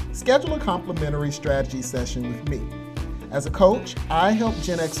change, schedule a complimentary strategy session with me. As a coach, I help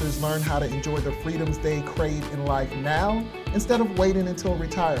Gen Xers learn how to enjoy the freedoms they crave in life now instead of waiting until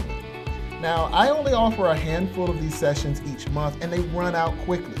retirement. Now, I only offer a handful of these sessions each month and they run out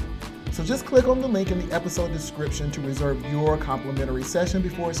quickly. So just click on the link in the episode description to reserve your complimentary session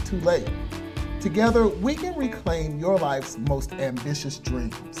before it's too late. Together, we can reclaim your life's most ambitious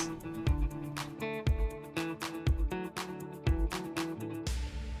dreams.